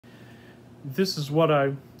this is what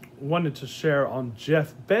I wanted to share on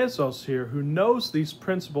Jeff Bezos here, who knows these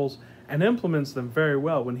principles and implements them very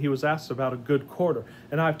well when he was asked about a good quarter.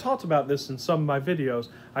 And I've talked about this in some of my videos.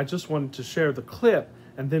 I just wanted to share the clip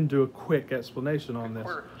and then do a quick explanation on this.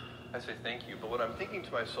 I say thank you, but what I'm thinking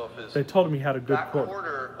to myself is they told him he had a good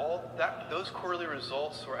quarter. Those quarterly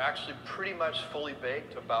results were actually pretty much fully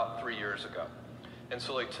baked about 3 years ago. And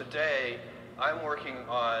so like today, I'm working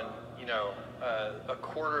on, a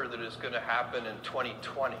quarter that is going to happen in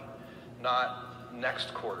 2020, not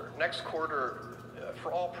next quarter. Next quarter,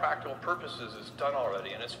 for all practical purposes, is done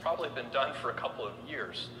already, and it's probably been done for a couple of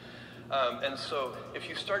years. And so if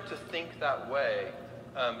you start to think that way,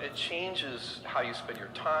 it changes how you spend your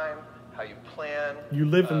time, how you plan. You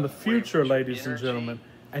live in the future, ladies and gentlemen,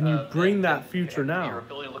 and you bring that future now. Your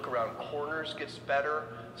ability to look around corners gets better.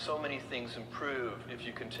 So many things improve if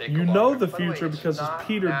you can take you know the future because, as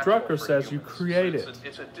Peter Drucker says, you create it.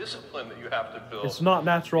 It's a discipline that you have to build. It's not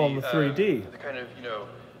natural in the 3D. The kind of,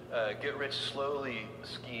 get rich slowly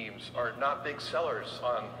schemes are not big sellers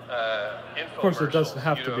on infomercials. Of course, it doesn't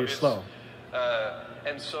have to be slow.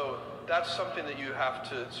 And so that's something that you have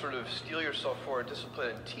to sort of steel yourself for,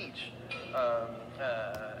 discipline, and teach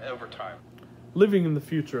over time. Living in the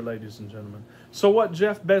future, ladies and gentlemen. So what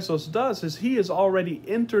Jeff Bezos does is he has already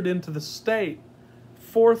entered into the state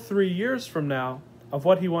for 3 years from now of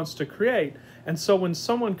what he wants to create. And so when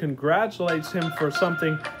someone congratulates him for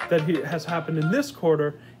something that has happened in this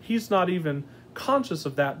quarter, he's not even conscious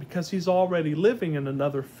of that because he's already living in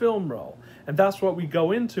another film role. And that's what we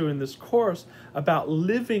go into in this course about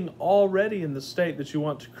living already in the state that you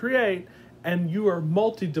want to create. And you are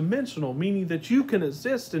multidimensional, meaning that you can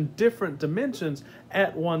exist in different dimensions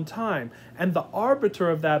at one time. And the arbiter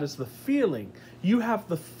of that is the feeling. You have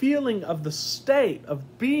the feeling of the state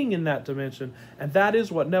of being in that dimension, and that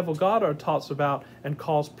is what Neville Goddard talks about and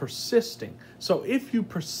calls persisting. So if you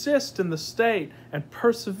persist in the state and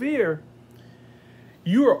persevere,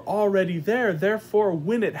 you are already there. Therefore,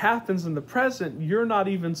 when it happens in the present, you're not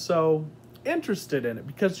even so interested in it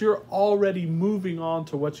because you're already moving on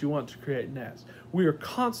to what you want to create next. We are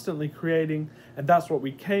constantly creating, and that's what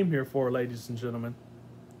we came here for, ladies and gentlemen.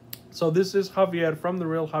 So this is Javier from The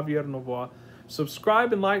Real Javier Novoa.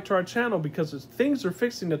 Subscribe and like to our channel because things are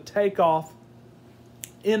fixing to take off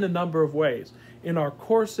in a number of ways. In our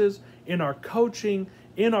courses, in our coaching,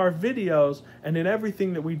 in our videos, and in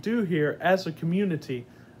everything that we do here as a community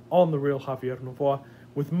on The Real Javier Novoa.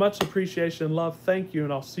 With much appreciation and love, thank you,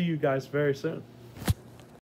 and I'll see you guys very soon.